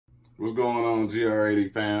What's going on,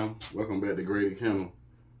 GR80 fam? Welcome back to Grady Kennel.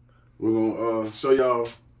 We're gonna show y'all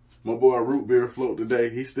my boy Root Beer float today.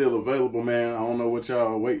 He's still available, man. I don't know what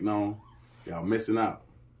y'all waiting on. Y'all missing out.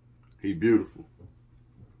 He beautiful.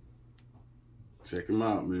 Check him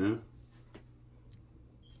out, man.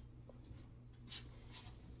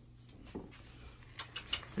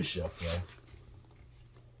 Fish up, bro.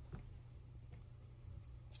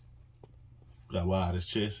 Look how wide his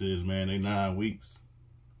chest is, man. They 9 weeks.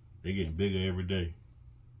 They getting bigger every day.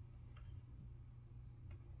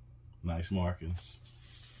 Nice markings.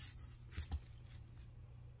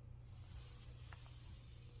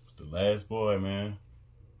 It's the last boy, man.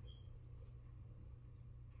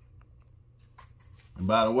 And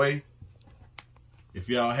by the way, if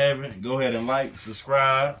y'all haven't, go ahead and like,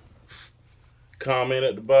 subscribe, comment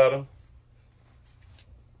at the bottom.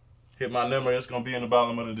 Hit my number. It's going to be in the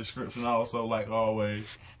bottom of the description also, like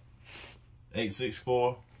always.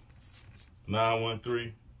 864-913-6555.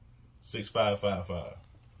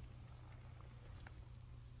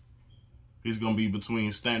 He's going to be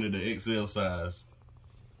between standard and XL size.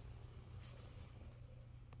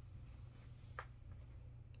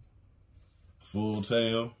 Full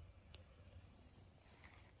tail.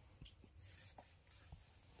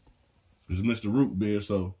 It's Mr. Root Beer,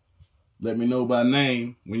 so let me know by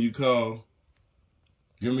name when you call.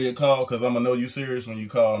 Give me a call, because I'm going to know you serious when you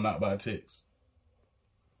call, not by text.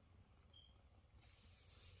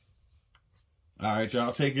 All right,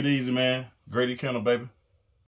 y'all. Take it easy, man. Grady Kennel, baby.